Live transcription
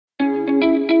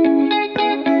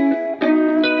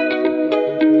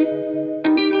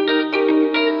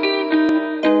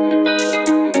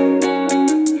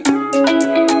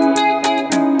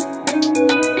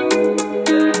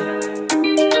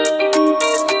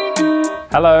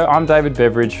Hello, I'm David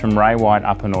Beveridge from Ray White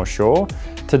Upper North Shore.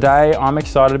 Today I'm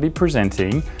excited to be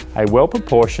presenting a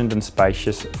well-proportioned and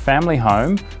spacious family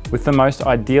home with the most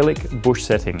idyllic bush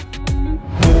setting.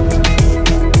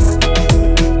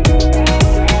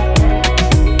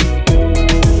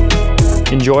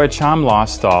 Enjoy a charmed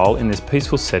lifestyle in this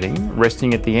peaceful setting,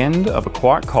 resting at the end of a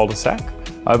quiet cul-de-sac,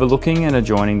 overlooking and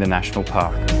adjoining the National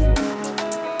Park.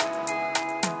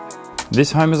 This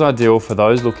home is ideal for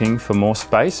those looking for more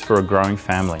space for a growing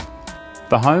family.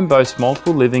 The home boasts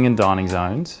multiple living and dining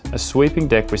zones, a sweeping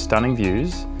deck with stunning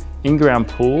views, in-ground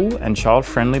pool and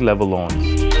child-friendly level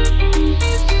lawns.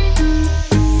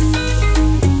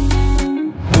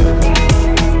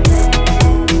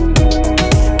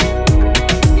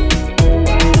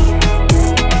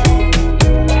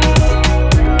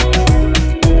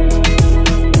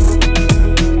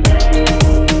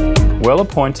 Well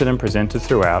appointed and presented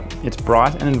throughout, it's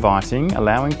bright and inviting,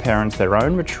 allowing parents their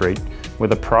own retreat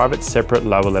with a private separate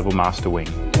lower level master wing.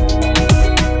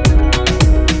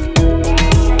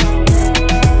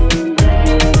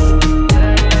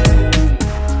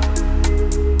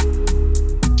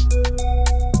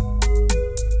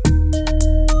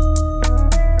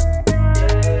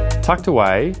 Tucked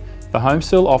away, the home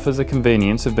still offers the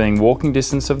convenience of being walking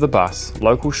distance of the bus,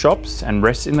 local shops and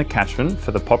rests in the catchment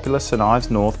for the popular St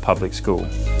Ives North Public School.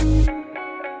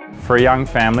 For a young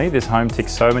family, this home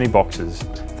ticks so many boxes.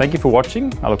 Thank you for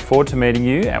watching. I look forward to meeting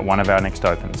you at one of our next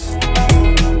opens.